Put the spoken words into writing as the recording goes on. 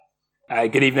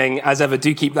Good evening. As ever,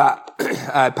 do keep that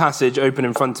passage open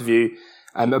in front of you.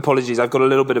 Apologies, I've got a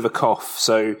little bit of a cough,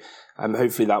 so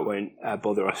hopefully that won't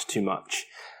bother us too much.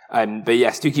 But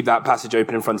yes, do keep that passage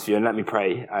open in front of you, and let me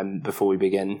pray before we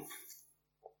begin.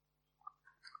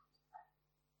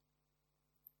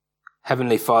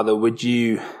 Heavenly Father, would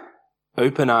you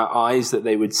open our eyes that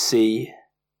they would see,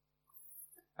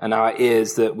 and our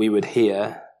ears that we would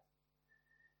hear,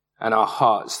 and our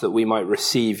hearts that we might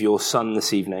receive your Son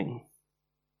this evening.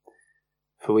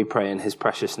 For we pray in his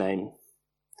precious name.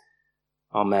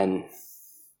 Amen.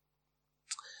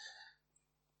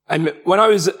 And when I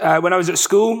was at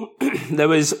school, there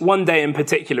was one day in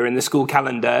particular in the school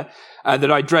calendar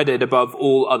that I dreaded above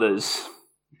all others.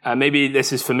 Maybe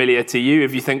this is familiar to you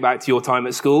if you think back to your time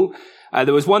at school.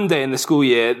 There was one day in the school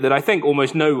year that I think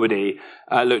almost nobody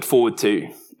looked forward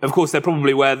to. Of course, there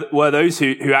probably were those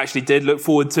who actually did look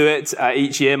forward to it.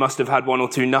 Each year must have had one or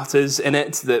two nutters in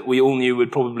it that we all knew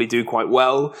would probably do quite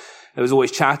well. There was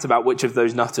always chat about which of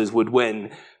those nutters would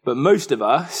win. But most of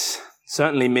us,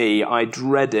 certainly me, I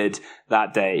dreaded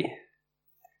that day.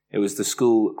 It was the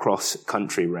school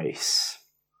cross-country race.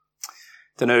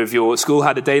 Don't know if your school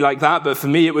had a day like that, but for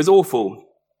me it was awful.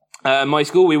 My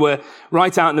school, we were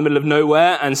right out in the middle of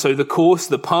nowhere, and so the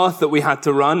path that we had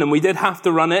to run, and we did have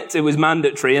to run it, it was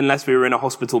mandatory unless we were in a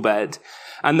hospital bed.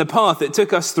 And the path, it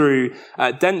took us through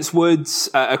dense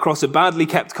woods, across a badly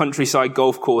kept countryside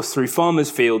golf course, through farmers'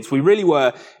 fields. We really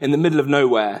were in the middle of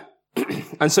nowhere.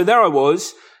 And so there I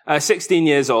was, 16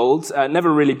 years old,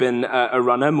 never really been a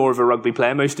runner, more of a rugby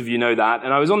player, most of you know that,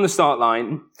 and I was on the start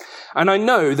line, and I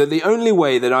know that the only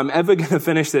way that I'm ever going to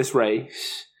finish this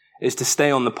race is to stay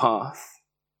on the path.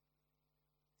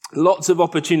 Lots of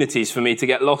opportunities for me to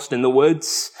get lost in the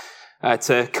woods,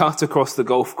 to cut across the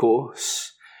golf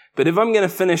course. But if I'm going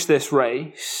to finish this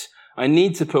race, I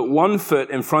need to put one foot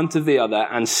in front of the other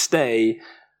and stay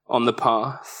on the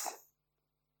path.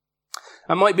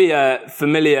 That might be a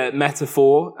familiar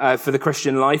metaphor for the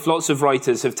Christian life. Lots of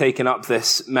writers have taken up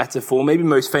this metaphor. Maybe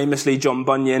most famously John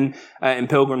Bunyan in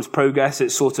Pilgrim's Progress.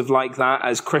 It's sort of like that.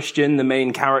 As Christian, the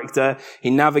main character, he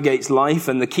navigates life,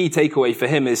 and the key takeaway for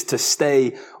him is to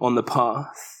stay on the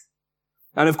path.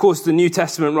 And of course, the New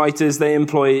Testament writers, they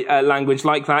employ language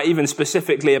like that, even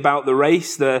specifically about the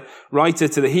race. The writer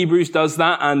to the Hebrews does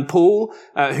that, and Paul,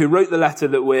 who wrote the letter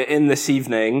that we're in this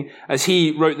evening, as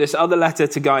he wrote this other letter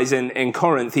to guys in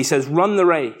Corinth, he says, run the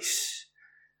race.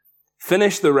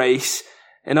 Finish the race.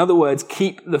 In other words,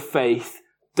 keep the faith.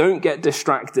 Don't get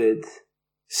distracted.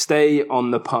 Stay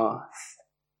on the path.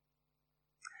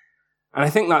 And I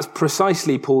think that's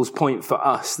precisely Paul's point for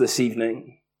us this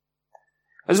evening.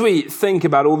 As we think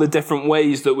about all the different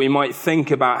ways that we might think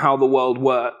about how the world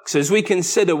works, as we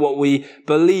consider what we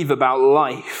believe about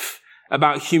life,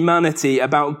 about humanity,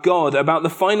 about God, about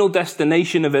the final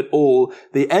destination of it all,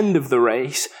 the end of the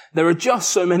race, there are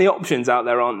just so many options out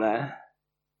there, aren't there?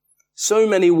 So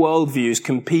many worldviews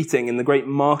competing in the great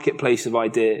marketplace of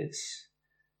ideas.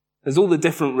 There's all the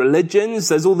different religions,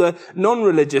 there's all the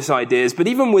non-religious ideas, but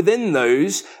even within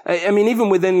those, even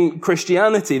within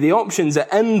Christianity, the options are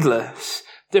endless.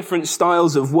 Different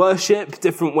styles of worship,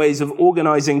 different ways of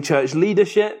organizing church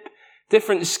leadership,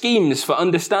 different schemes for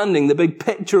understanding the big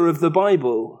picture of the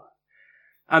Bible.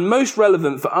 And most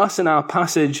relevant for us in our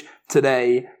passage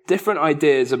today, different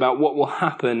ideas about what will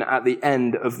happen at the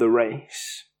end of the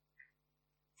race.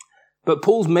 But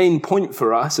Paul's main point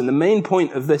for us, and the main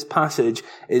point of this passage,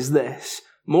 is this.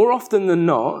 More often than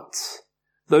not,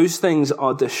 those things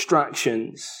are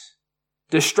distractions.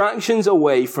 Distractions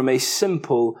away from a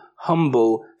simple,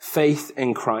 humble faith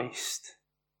in Christ.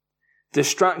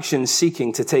 Distractions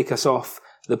seeking to take us off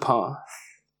the path.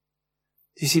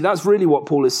 You see, that's really what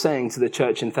Paul is saying to the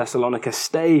church in Thessalonica.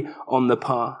 Stay on the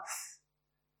path.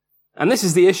 And this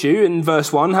is the issue in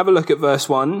verse 1. Have a look at verse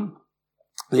 1.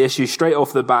 The issue straight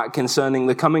off the bat concerning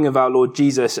the coming of our Lord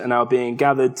Jesus and our being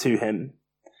gathered to him.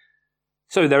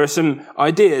 So there are some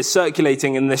ideas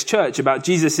circulating in this church about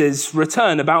Jesus'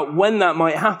 return, about when that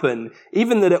might happen,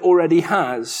 even that it already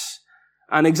has,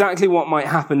 and exactly what might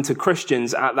happen to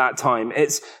Christians at that time.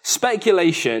 It's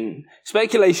speculation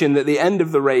that the end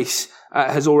of the race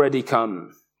has already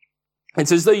come.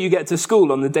 It's as though you get to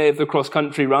school on the day of the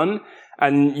cross-country run,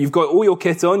 and you've got all your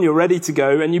kit on, you're ready to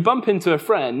go, and you bump into a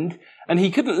friend, and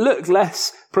he couldn't look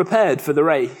less prepared for the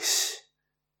race.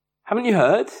 Haven't you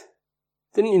heard?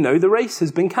 Didn't you know the race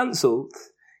has been cancelled?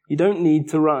 You don't need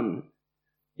to run.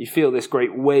 You feel this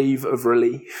great wave of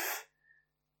relief.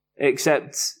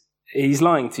 Except he's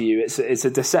lying to you. It's a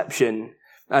deception.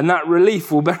 And that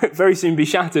relief will very soon be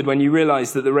shattered when you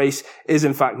realize that the race is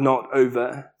in fact not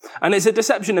over. And it's a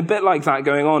deception a bit like that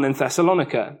going on in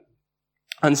Thessalonica.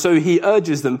 And so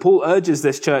Paul urges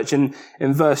this church in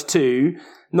verse 2,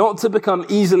 not to become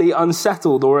easily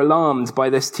unsettled or alarmed by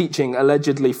this teaching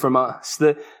allegedly from us.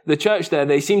 The church there,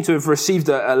 they seem to have received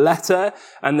a letter,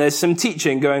 and there's some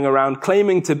teaching going around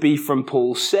claiming to be from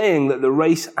Paul, saying that the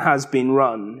race has been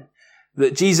run,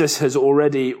 that Jesus has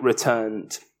already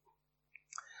returned.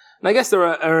 And I guess there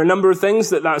are a number of things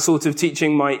that sort of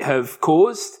teaching might have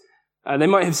caused. They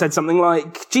might have said something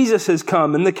like, Jesus has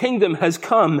come and the kingdom has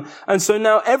come, and so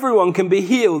now everyone can be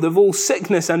healed of all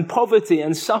sickness and poverty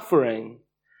and suffering.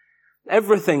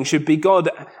 Everything should be God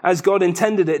as God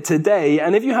intended it today,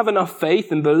 and if you have enough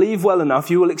faith and believe well enough,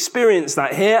 you will experience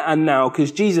that here and now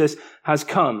because Jesus has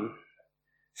come.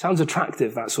 Sounds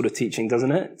attractive, that sort of teaching,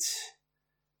 doesn't it?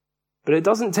 But it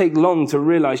doesn't take long to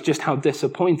realize just how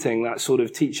disappointing that sort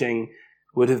of teaching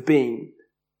would have been.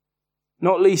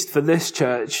 Not least for this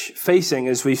church, facing,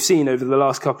 as we've seen over the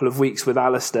last couple of weeks with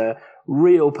Alistair,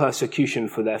 real persecution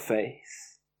for their faith.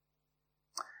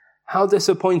 How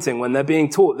disappointing when they're being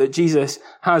taught that Jesus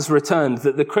has returned,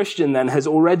 that the Christian then has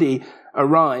already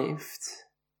arrived.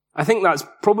 I think that's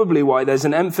probably why there's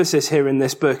an emphasis here in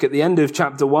this book at the end of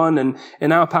chapter 1, and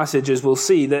in our passages we'll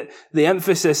see that the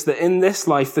emphasis that in this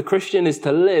life the Christian is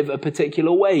to live a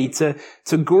particular way, to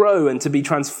grow and to be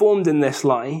transformed in this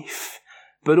life,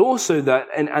 but also that,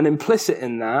 and implicit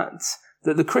in that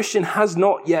the Christian has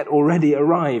not yet already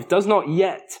arrived, does not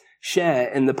yet share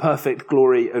in the perfect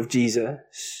glory of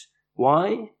Jesus.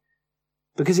 Why?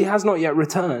 Because he has not yet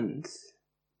returned.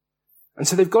 And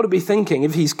so they've got to be thinking,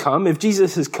 if he's come, if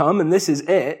Jesus has come and this is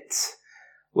it,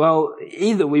 well,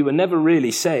 either we were never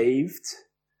really saved,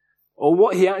 or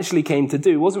what he actually came to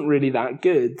do wasn't really that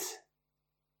good.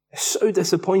 It's so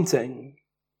disappointing.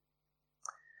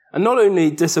 And not only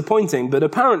disappointing, but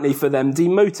apparently for them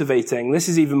demotivating. This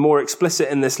is even more explicit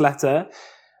in this letter.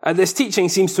 This teaching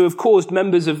seems to have caused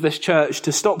members of this church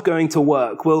to stop going to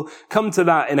work. We'll come to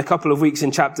that in a couple of weeks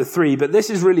in chapter 3, but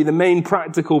this is really the main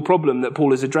practical problem that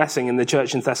Paul is addressing in the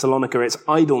church in Thessalonica. It's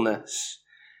idleness.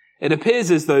 It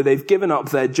appears as though they've given up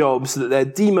their jobs, that they're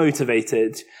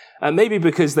demotivated, maybe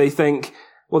because they think,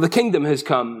 well, the kingdom has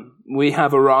come. We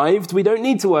have arrived. We don't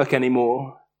need to work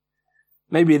anymore.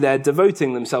 Maybe they're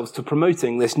devoting themselves to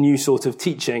promoting this new sort of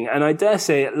teaching, and I dare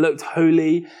say it looked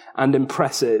holy and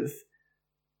impressive.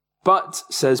 But,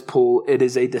 says Paul, it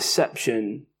is a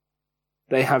deception.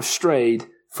 They have strayed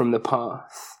from the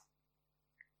path.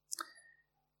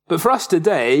 But for us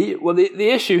today, well, the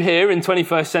issue here in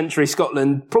 21st century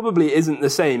Scotland probably isn't the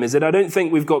same, is it? I don't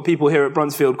think we've got people here at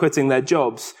Bruntsfield quitting their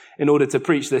jobs in order to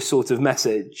preach this sort of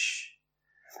message.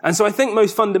 And so I think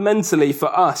most fundamentally for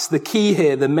us, the key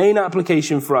here, the main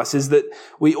application for us is that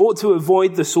we ought to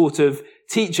avoid the sort of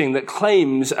teaching that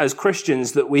claims as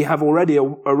Christians that we have already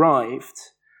arrived.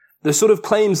 The sort of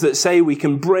claims that say we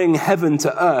can bring heaven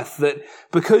to earth, that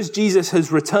because Jesus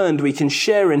has returned, we can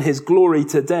share in his glory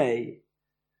today.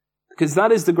 Because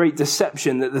that is the great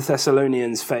deception that the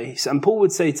Thessalonians face. And Paul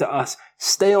would say to us,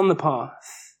 stay on the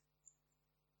path.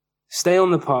 Stay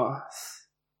on the path.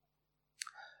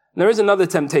 There is another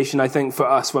temptation, I think, for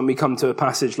us when we come to a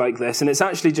passage like this, and it's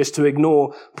actually just to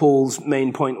ignore Paul's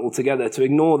main point altogether, to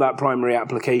ignore that primary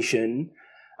application,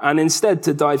 and instead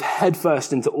to dive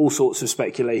headfirst into all sorts of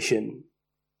speculation.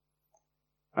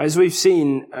 As we've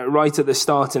seen right at the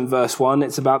start in verse 1,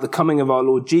 it's about the coming of our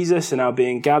Lord Jesus and our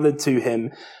being gathered to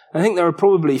him. I think there are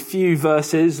probably few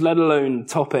verses, let alone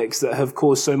topics, that have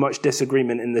caused so much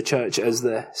disagreement in the church as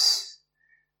this.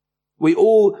 We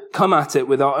all come at it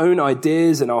with our own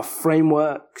ideas and our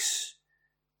frameworks,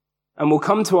 and we'll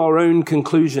come to our own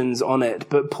conclusions on it.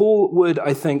 But Paul would,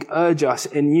 I think, urge us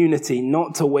in unity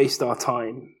not to waste our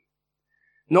time,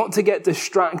 not to get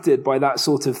distracted by that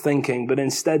sort of thinking, but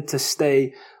instead to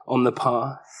stay on the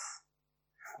path.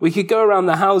 We could go around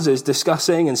the houses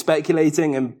discussing and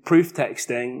speculating and proof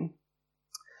texting,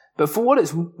 but for what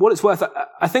it's worth,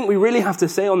 I think we really have to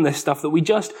say on this stuff that we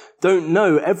just don't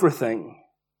know everything.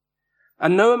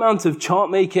 And no amount of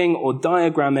chart making or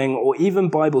diagramming or even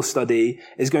Bible study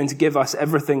is going to give us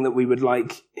everything that we would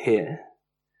like here.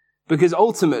 Because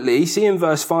ultimately, see in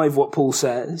verse 5 what Paul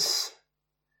says.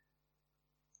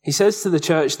 He says to the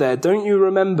church there, don't you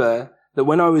remember that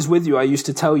when I was with you, I used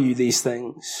to tell you these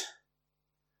things?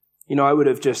 You know, I would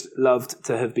have just loved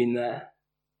to have been there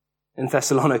in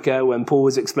Thessalonica when Paul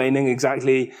was explaining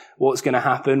exactly what's going to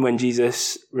happen when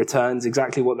Jesus returns,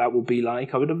 exactly what that will be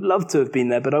like. I would have loved to have been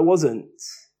there, but I wasn't.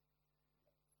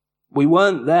 We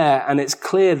weren't there, and it's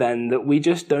clear then that we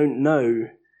just don't know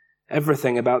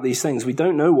everything about these things. We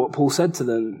don't know what Paul said to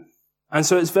them. And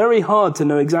so it's very hard to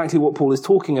know exactly what Paul is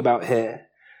talking about here.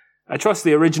 I trust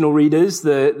the original readers,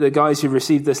 the guys who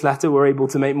received this letter, were able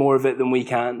to make more of it than we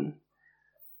can.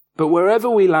 But wherever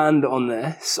we land on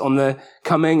this, on the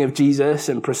coming of Jesus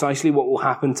and precisely what will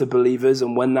happen to believers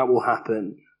and when that will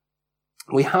happen,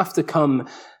 we have to come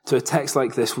to a text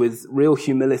like this with real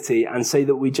humility and say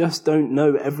that we just don't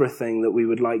know everything that we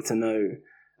would like to know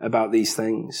about these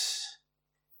things.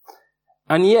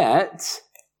 And yet,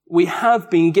 we have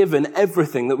been given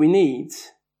everything that we need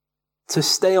to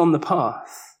stay on the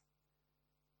path,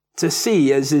 to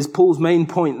see, as is Paul's main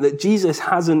point, that Jesus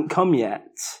hasn't come yet,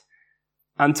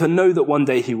 and to know that one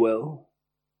day he will.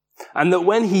 And that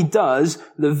when he does,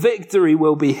 the victory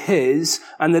will be his,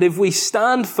 and that if we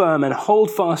stand firm and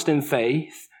hold fast in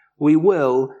faith, we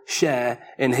will share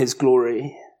in his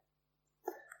glory.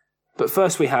 But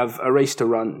first we have a race to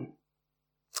run.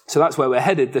 So that's where we're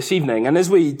headed this evening. And as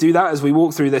we do that, as we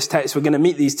walk through this text, we're going to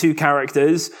meet these two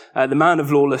characters, the man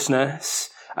of lawlessness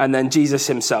and then Jesus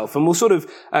himself. And we'll sort of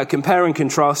compare and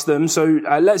contrast them. So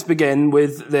let's begin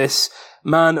with this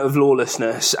man of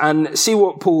lawlessness and see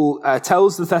what Paul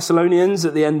tells the Thessalonians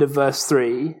at the end of verse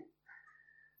 3.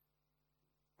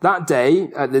 That day,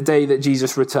 the day that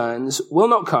Jesus returns, will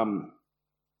not come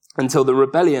until the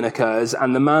rebellion occurs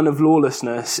and the man of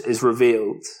lawlessness is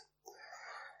revealed.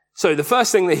 So the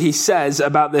first thing that he says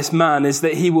about this man is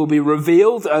that he will be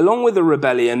revealed along with the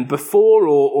rebellion before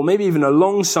or maybe even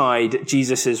alongside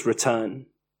Jesus' return.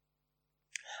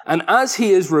 And as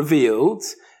he is revealed,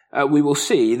 we will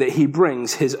see that he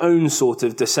brings his own sort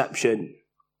of deception.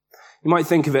 You might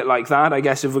think of it like that, I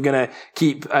guess, if we're going to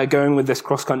keep going with this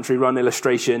cross-country run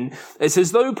illustration. It's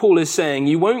as though Paul is saying,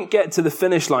 you won't get to the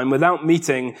finish line without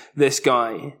meeting this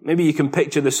guy. Maybe you can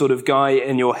picture the sort of guy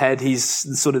in your head. He's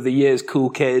sort of the year's cool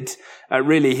kid.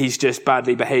 Really, he's just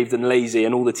badly behaved and lazy,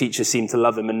 and all the teachers seem to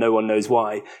love him, and no one knows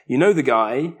why. You know the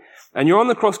guy, and you're on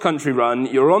the cross-country run,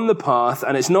 you're on the path,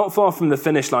 and it's not far from the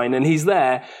finish line, and he's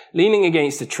there, leaning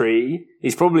against a tree.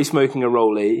 He's probably smoking a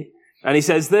rollie. And he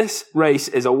says, this race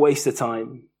is a waste of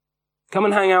time. Come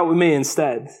and hang out with me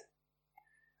instead.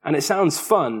 And it sounds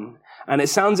fun, and it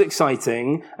sounds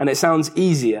exciting, and it sounds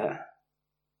easier.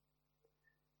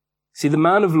 See, the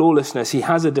man of lawlessness, he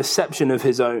has a deception of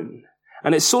his own.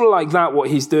 And it's sort of like that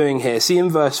what he's doing here. See in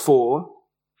verse 4,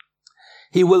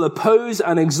 he will oppose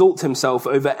and exalt himself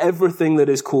over everything that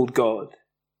is called God.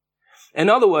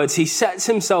 In other words, he sets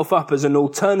himself up as an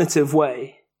alternative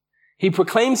way. He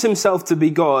proclaims himself to be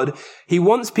God. He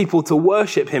wants people to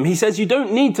worship him. He says, you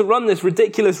don't need to run this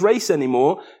ridiculous race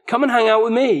anymore. Come and hang out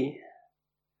with me.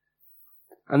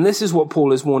 And this is what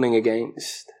Paul is warning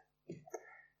against.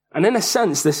 And in a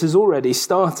sense, this has already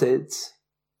started.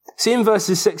 See in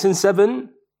verses 6 and 7,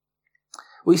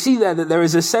 we see there that there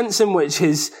is a sense in which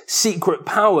his secret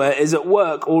power is at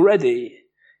work already.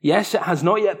 Yes, it has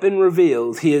not yet been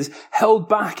revealed. He is held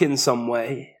back in some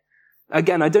way.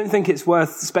 Again, I don't think it's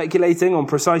worth speculating on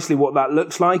precisely what that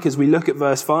looks like as we look at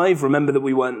verse 5. Remember that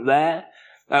we weren't there.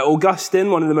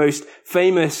 Augustine, one of the most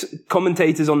famous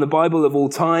commentators on the Bible of all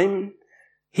time,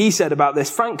 he said about this,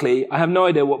 frankly, I have no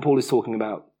idea what Paul is talking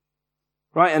about.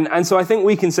 Right? And so I think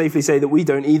we can safely say that we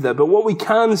don't either. But what we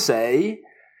can say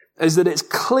is that it's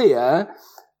clear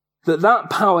that that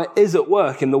power is at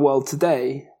work in the world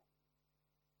today.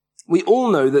 We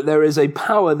all know that there is a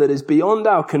power that is beyond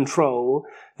our control,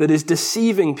 that is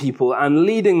deceiving people and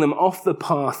leading them off the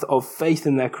path of faith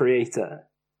in their Creator.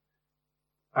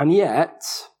 And yet,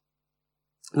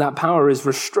 that power is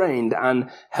restrained and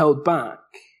held back.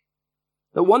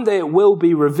 That one day it will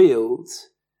be revealed,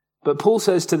 but Paul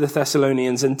says to the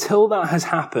Thessalonians, until that has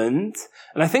happened,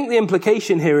 and I think the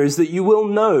implication here is that you will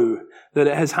know that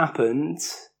it has happened.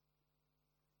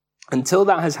 Until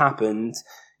that has happened,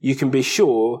 you can be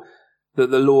sure that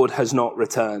the Lord has not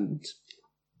returned.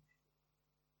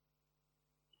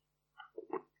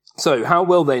 So, how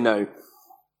will they know?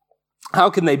 How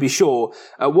can they be sure?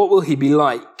 What will he be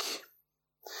like?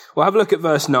 Well, have a look at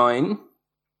verse 9.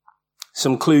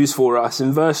 Some clues for us.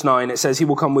 In verse 9, it says he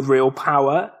will come with real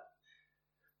power,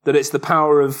 that it's the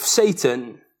power of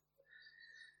Satan,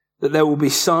 that there will be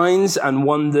signs and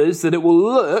wonders, that it will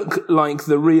look like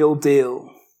the real deal.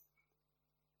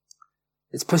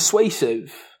 It's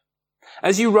persuasive.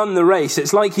 As you run the race,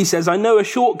 it's like he says, I know a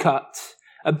shortcut,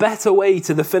 a better way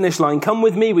to the finish line. Come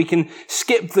with me. We can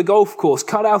skip the golf course,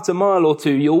 cut out a mile or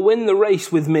two. You'll win the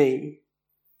race with me.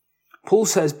 Paul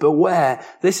says, beware.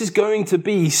 This is going to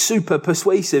be super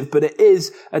persuasive, but it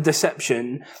is a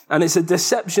deception. And it's a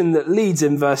deception that leads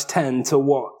in verse 10 to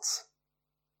what?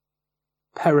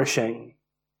 Perishing.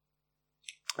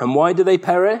 And why do they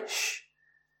perish?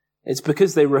 It's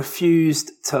because they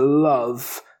refused to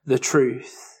love the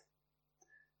truth.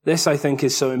 This, I think,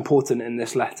 is so important in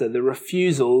this letter, the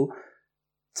refusal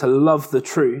to love the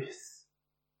truth.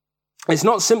 It's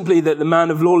not simply that the man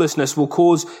of lawlessness will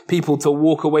cause people to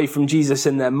walk away from Jesus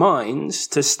in their minds,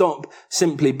 to stop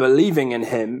simply believing in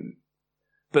him,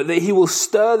 but that he will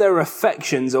stir their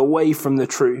affections away from the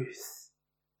truth.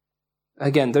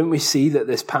 Again, don't we see that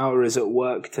this power is at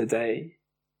work today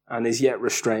and is yet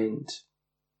restrained?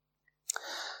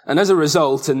 And as a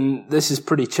result, and this is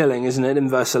pretty chilling, isn't it, in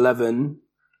verse 11,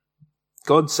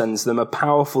 God sends them a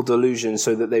powerful delusion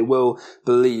so that they will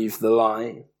believe the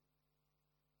lie.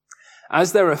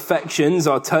 As their affections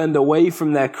are turned away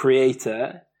from their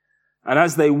Creator, and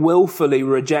as they willfully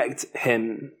reject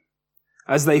him,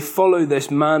 as they follow this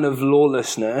man of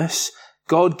lawlessness,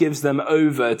 God gives them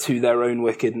over to their own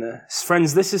wickedness.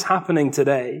 Friends, this is happening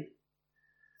today.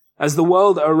 As the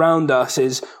world around us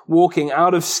is walking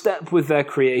out of step with their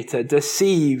Creator,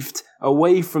 deceived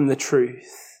away from the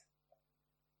truth,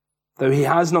 though he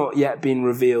has not yet been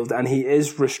revealed and he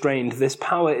is restrained, this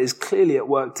power is clearly at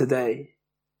work today,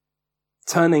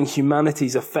 turning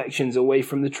humanity's affections away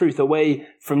from the truth, away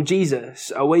from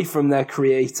Jesus, away from their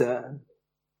Creator.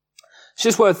 It's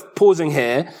just worth pausing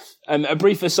here, a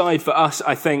brief aside for us,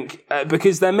 I think,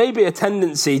 because there may be a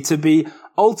tendency to be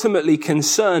ultimately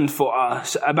concerned for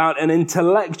us about an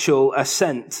intellectual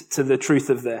assent to the truth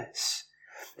of this.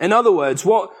 In other words,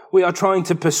 what we are trying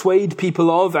to persuade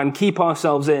people of and keep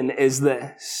ourselves in is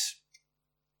this: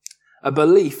 a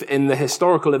belief in the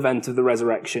historical event of the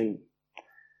resurrection.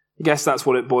 I guess that's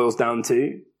what it boils down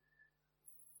to.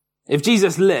 If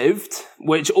Jesus lived,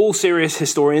 which all serious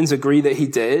historians agree that he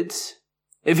did,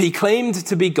 if he claimed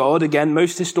to be God, again,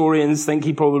 most historians think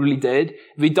he probably did.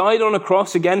 If he died on a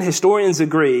cross, again, historians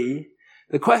agree.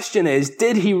 The question is,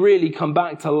 did he really come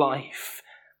back to life?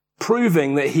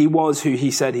 Proving that he was who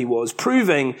he said he was.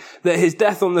 Proving that his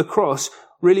death on the cross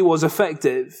really was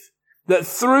effective. That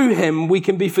through him we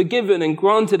can be forgiven and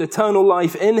granted eternal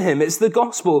life in him. It's the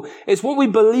gospel. It's what we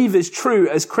believe is true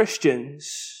as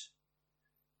Christians.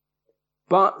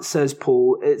 But, says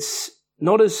Paul, it's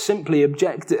not as simply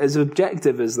objective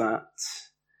as that.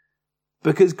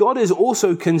 Because God is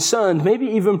also concerned, maybe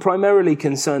even primarily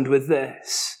concerned with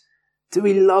this. Do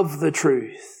we love the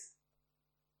truth?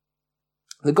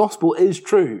 The gospel is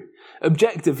true.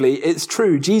 Objectively, it's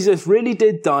true. Jesus really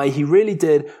did die. He really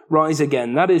did rise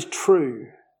again. That is true.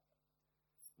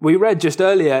 We read just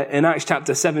earlier in Acts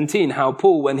chapter 17 how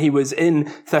Paul, when he was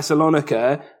in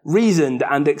Thessalonica, reasoned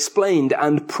and explained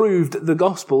and proved the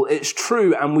gospel. It's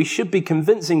true, and we should be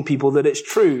convincing people that it's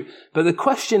true. But the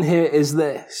question here is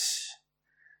this: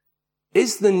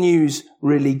 is the news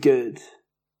really good?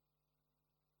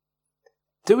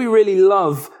 Do we really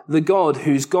love the God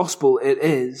whose gospel it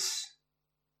is?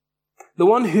 The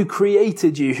one who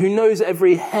created you, who knows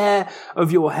every hair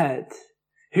of your head,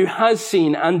 who has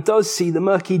seen and does see the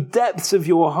murky depths of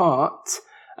your heart,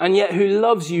 and yet who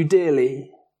loves you dearly,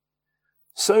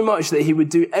 so much that he would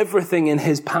do everything in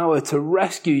his power to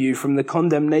rescue you from the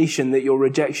condemnation that your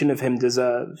rejection of him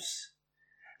deserves.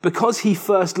 Because he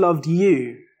first loved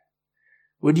you,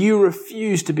 would you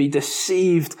refuse to be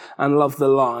deceived and love the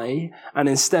lie, and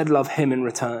instead love him in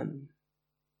return?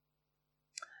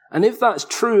 And if that's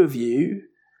true of you,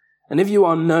 and if you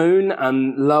are known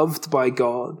and loved by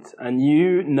God, and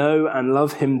you know and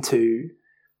love him too,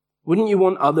 wouldn't you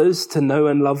want others to know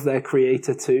and love their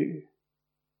Creator too?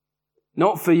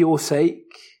 Not for your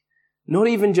sake, not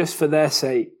even just for their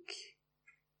sake,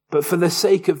 but for the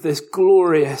sake of this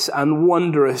glorious and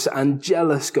wondrous and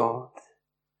jealous God.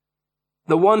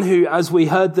 The one who, as we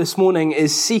heard this morning,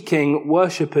 is seeking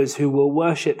worshippers who will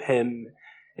worship him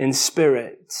in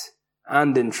spirit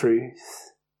and in truth.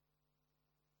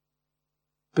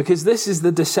 Because this is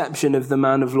the deception of the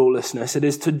man of lawlessness. It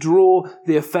is to draw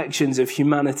the affections of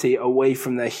humanity away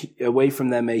from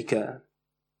their Maker.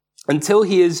 Until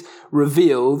he is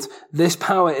revealed, this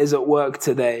power is at work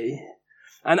today.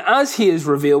 And as he is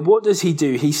revealed, what does he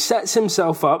do? He sets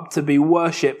himself up to be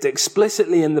worshipped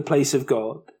explicitly in the place of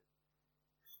God.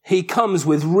 He comes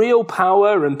with real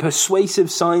power and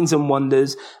persuasive signs and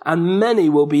wonders, and many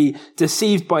will be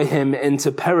deceived by him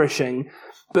into perishing.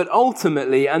 But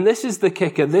ultimately, and this is the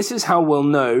kicker, this is how we'll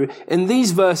know, in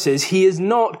these verses, he is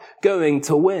not going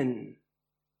to win.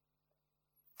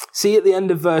 See at the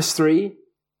end of verse 3?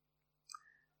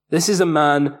 This is a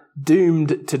man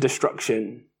doomed to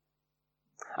destruction.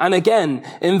 And again,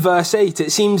 in verse 8,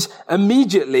 it seems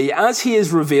immediately, as he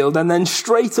is revealed, and then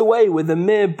straight away with a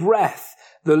mere breath,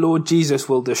 the Lord Jesus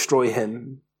will destroy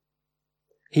him.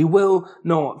 He will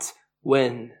not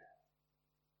win.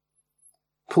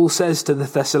 Paul says to the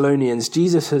Thessalonians,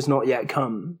 Jesus has not yet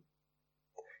come.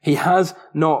 He has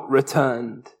not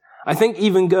returned. I think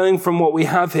even going from what we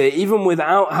have here, even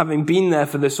without having been there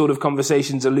for the sort of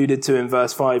conversations alluded to in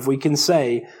verse 5, we can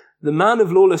say the man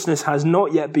of lawlessness has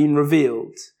not yet been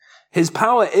revealed. His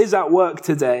power is at work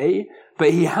today,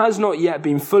 but he has not yet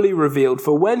been fully revealed.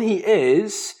 For when he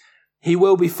is, he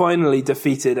will be finally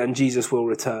defeated and Jesus will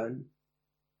return.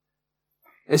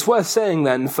 It's worth saying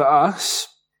then for us,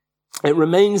 it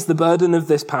remains the burden of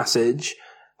this passage.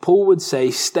 Paul would say,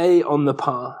 stay on the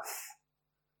path.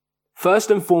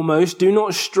 First and foremost, do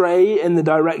not stray in the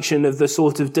direction of the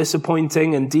sort of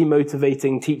disappointing and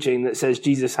demotivating teaching that says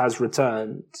Jesus has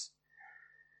returned.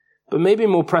 But maybe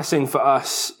more pressing for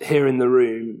us here in the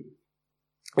room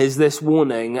is this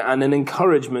warning and an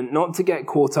encouragement not to get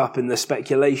caught up in the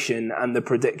speculation and the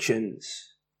predictions.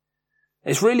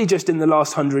 It's really just in the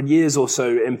last 100 years or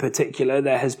so in particular,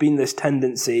 there has been this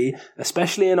tendency,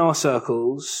 especially in our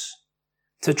circles,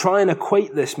 to try and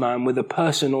equate this man with a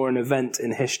person or an event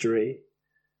in history.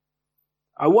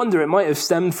 I wonder, it might have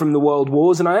stemmed from the world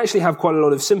wars, and I actually have quite a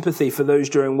lot of sympathy for those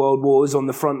during world wars on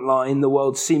the front line, the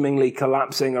world seemingly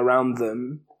collapsing around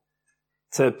them,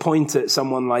 to point at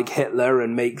someone like Hitler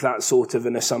and make that sort of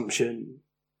an assumption.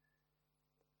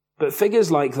 But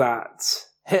figures like that,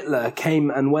 Hitler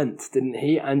came and went, didn't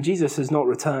he? And Jesus has not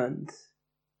returned.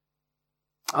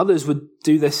 Others would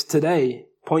do this today.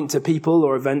 Point to people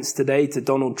or events today, to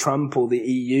Donald Trump or the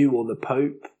EU or the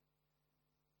Pope.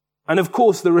 And of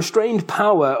course, the restrained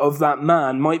power of that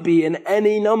man might be in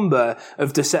any number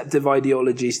of deceptive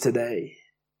ideologies today.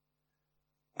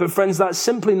 But friends, that's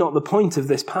simply not the point of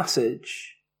this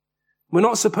passage. We're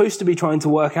not supposed to be trying to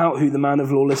work out who the man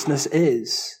of lawlessness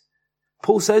is.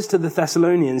 Paul says to the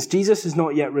Thessalonians, Jesus has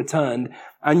not yet returned,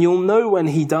 and you'll know when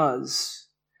he does.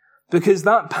 Because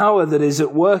that power that is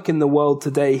at work in the world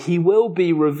today, he will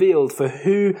be revealed for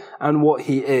who and what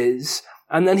he is,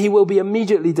 and then he will be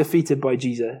immediately defeated by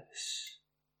Jesus.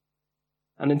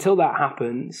 And until that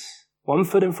happens, one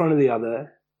foot in front of the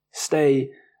other, stay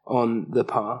on the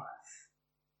path.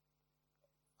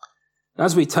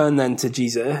 As we turn then to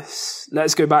Jesus,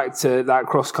 let's go back to that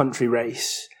cross-country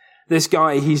race. This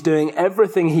guy, he's doing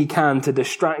everything he can to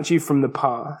distract you from the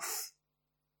path,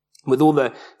 with all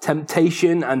the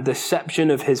temptation and deception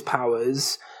of his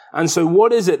powers. And so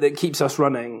what is it that keeps us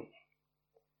running?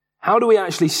 How do we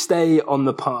actually stay on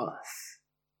the path?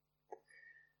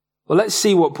 Well, let's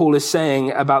see what Paul is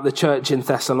saying about the church in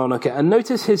Thessalonica. And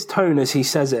notice his tone as he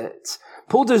says it.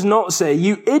 Paul does not say,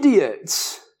 "You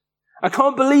idiots! I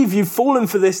can't believe you've fallen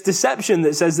for this deception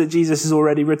that says that Jesus has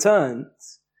already returned."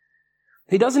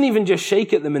 He doesn't even just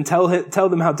shake at them and tell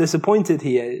them how disappointed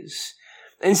he is.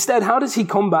 Instead, how does he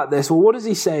combat this? Well, what does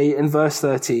he say in verse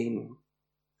 13?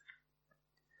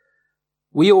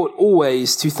 "We ought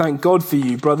always to thank God for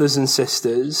you, brothers and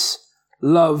sisters,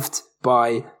 loved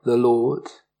by the Lord."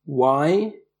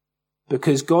 Why?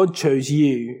 Because God chose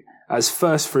you as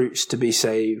first fruits to be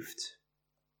saved.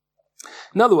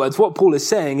 In other words, what Paul is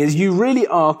saying is you really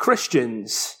are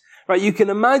Christians. Right? You can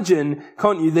imagine,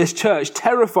 can't you, this church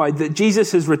terrified that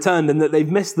Jesus has returned and that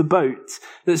they've missed the boat,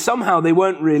 that somehow they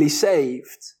weren't really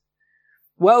saved.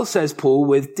 Well, says Paul,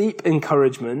 with deep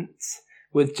encouragement,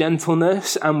 with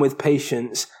gentleness and with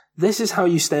patience, this is how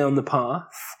you stay on the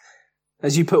path.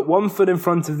 As you put one foot in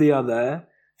front of the other,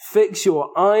 fix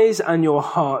your eyes and your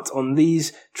heart on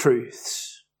these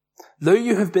truths. Though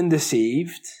you have been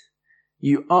deceived,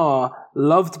 you are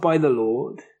loved by the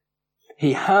Lord.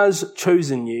 He has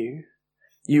chosen you.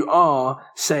 You are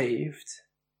saved.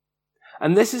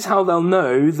 And this is how they'll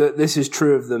know that this is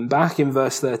true of them. Back in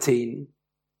verse 13.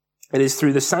 It is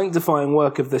through the sanctifying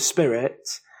work of the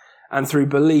Spirit and through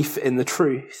belief in the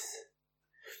truth.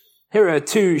 Here are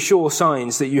two sure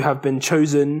signs that you have been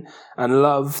chosen and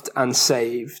loved and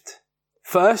saved.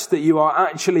 First, that you are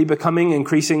actually becoming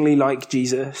increasingly like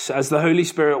Jesus as the Holy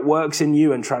Spirit works in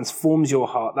you and transforms your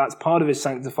heart. That's part of his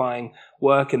sanctifying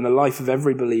work in the life of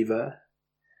every believer.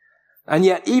 And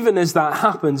yet, even as that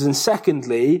happens, and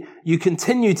secondly, you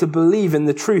continue to believe in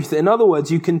the truth. In other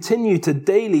words, you continue to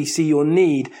daily see your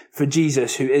need for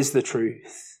Jesus, who is the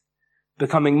truth,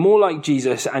 becoming more like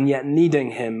Jesus and yet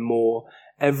needing him more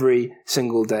every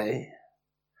single day.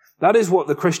 That is what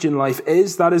the Christian life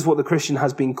is. That is what the Christian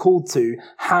has been called to.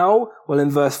 How? Well, in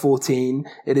verse 14,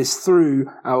 it is through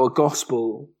our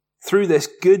gospel, through this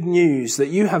good news that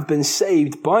you have been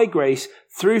saved by grace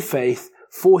through faith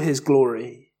for his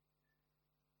glory.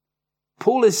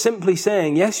 Paul is simply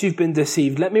saying, yes, you've been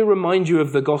deceived. Let me remind you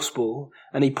of the gospel.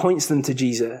 And he points them to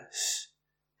Jesus.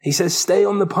 He says, stay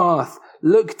on the path.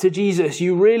 Look to Jesus.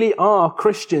 You really are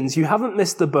Christians. You haven't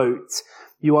missed the boat.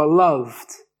 You are loved.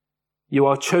 You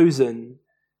are chosen.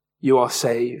 You are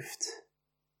saved.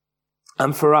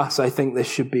 And for us, I think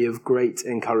this should be of great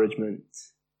encouragement.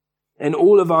 In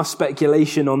all of our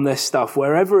speculation on this stuff,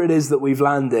 wherever it is that we've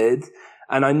landed,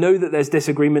 and I know that there's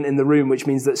disagreement in the room, which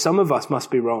means that some of us must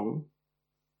be wrong.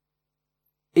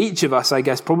 Each of us, I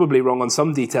guess, probably wrong on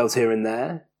some details here and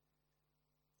there.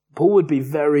 Paul would be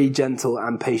very gentle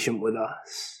and patient with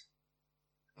us,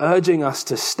 urging us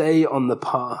to stay on the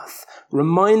path,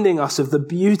 reminding us of the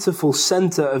beautiful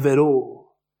center of it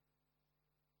all,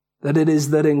 that it is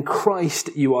that in Christ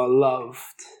you are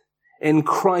loved, in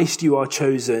Christ you are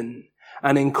chosen,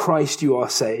 and in Christ you are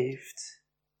saved.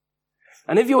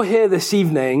 And if you're here this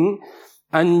evening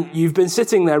and you've been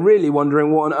sitting there really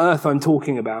wondering what on earth I'm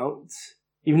talking about,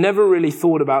 you've never really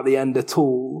thought about the end at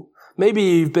all. Maybe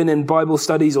you've been in Bible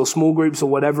studies or small groups or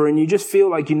whatever, and you just feel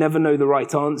like you never know the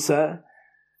right answer.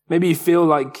 Maybe you feel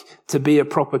like to be a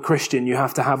proper Christian, you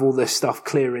have to have all this stuff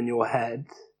clear in your head.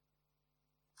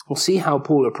 We'll see how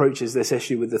Paul approaches this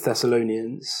issue with the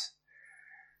Thessalonians.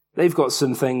 They've got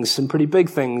some pretty big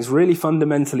things, really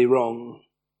fundamentally wrong.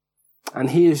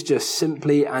 And he is just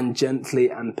simply and gently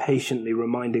and patiently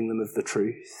reminding them of the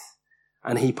truth.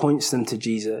 And he points them to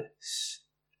Jesus,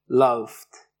 loved,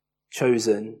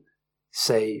 chosen,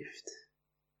 saved.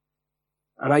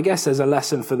 And I guess there's a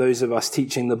lesson for those of us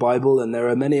teaching the Bible, and there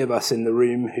are many of us in the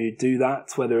room who do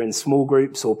that, whether in small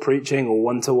groups or preaching or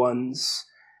one-to-ones.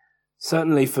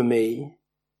 Certainly for me,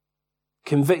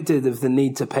 convicted of the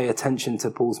need to pay attention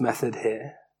to Paul's method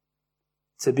here,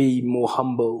 to be more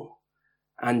humble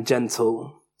and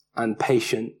gentle and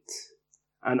patient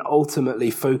and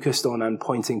ultimately focused on and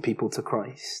pointing people to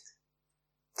Christ,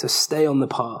 to stay on the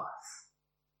path.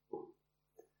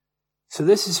 So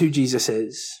this is who Jesus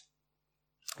is.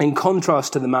 In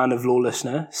contrast to the man of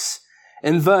lawlessness,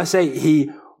 in verse 8, he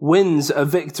wins a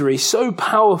victory so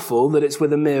powerful that it's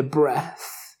with a mere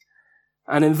breath.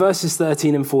 And in verses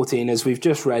 13 and 14, as we've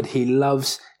just read, he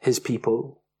loves his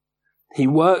people. He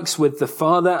works with the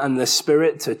Father and the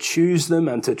Spirit to choose them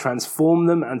and to transform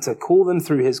them and to call them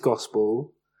through his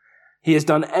gospel. He has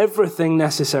done everything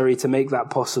necessary to make that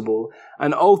possible.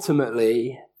 And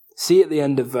ultimately, see at the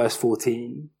end of verse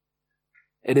 14,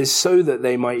 it is so that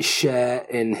they might share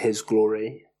in his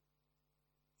glory.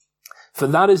 For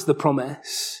that is the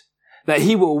promise, that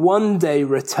he will one day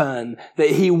return, that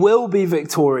he will be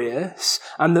victorious,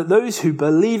 and that those who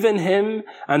believe in him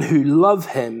and who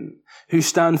love him, who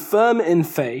stand firm in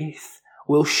faith,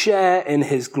 will share in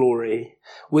his glory.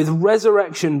 With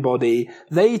resurrection body,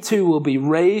 they too will be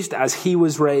raised as he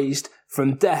was raised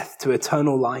from death to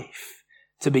eternal life,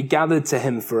 to be gathered to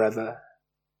him forever.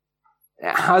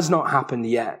 It has not happened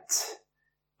yet,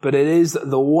 but it is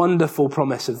the wonderful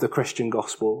promise of the Christian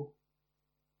gospel.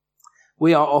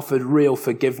 We are offered real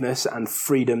forgiveness and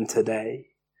freedom today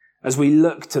as we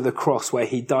look to the cross where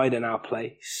he died in our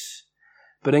place.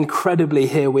 But incredibly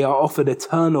here we are offered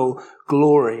eternal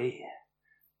glory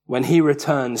when he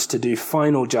returns to do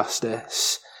final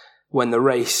justice when the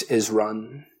race is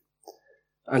run.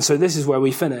 And so this is where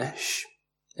we finish.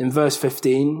 In verse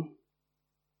 15,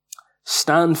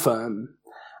 stand firm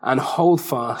and hold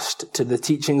fast to the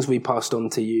teachings we passed on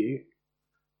to you.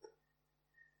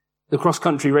 The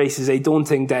cross-country race is a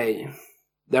daunting day.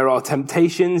 There are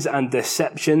temptations and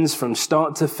deceptions from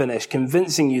start to finish,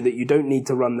 convincing you that you don't need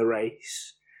to run the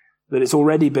race, that it's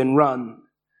already been run.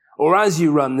 Or as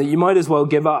you run, that you might as well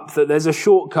give up, that there's a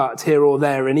shortcut here or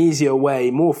there, an easier way,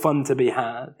 more fun to be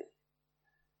had.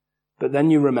 But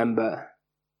then you remember,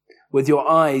 with your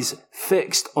eyes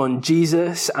fixed on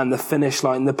Jesus and the finish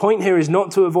line. The point here is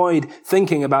not to avoid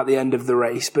thinking about the end of the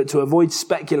race, but to avoid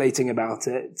speculating about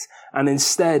it, and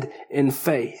instead, in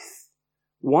faith,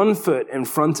 one foot in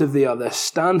front of the other,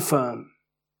 stand firm,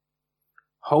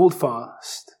 hold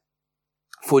fast,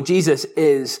 for Jesus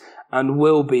is and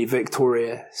will be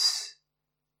victorious.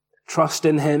 Trust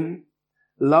in him,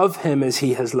 love him as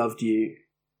he has loved you,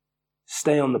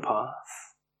 stay on the path.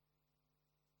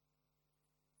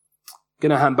 Going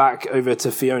to hand back over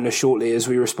to Fiona shortly as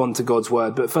we respond to God's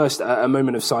word. But first, a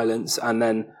moment of silence, and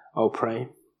then I'll pray.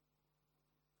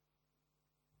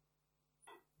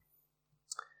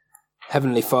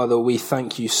 Heavenly Father, we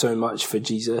thank you so much for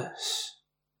Jesus,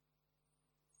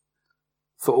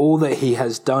 for all that he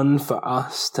has done for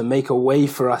us to make a way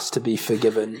for us to be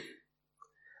forgiven,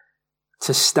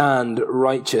 to stand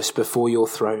righteous before your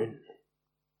throne.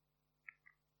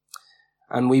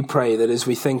 And we pray that as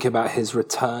we think about his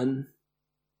return,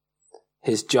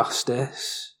 his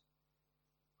justice,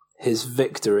 his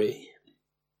victory,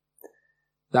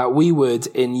 that we would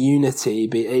in unity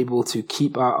be able to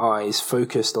keep our eyes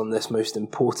focused on this most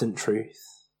important truth.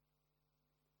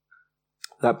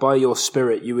 That by your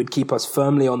Spirit you would keep us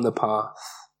firmly on the path,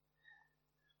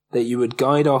 that you would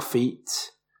guide our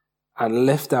feet and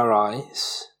lift our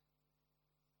eyes,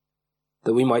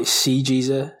 that we might see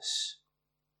Jesus,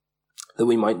 that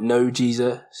we might know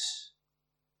Jesus,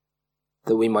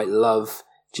 that we might love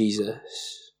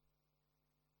Jesus.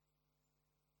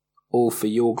 All for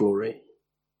your glory.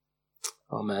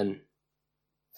 Amen.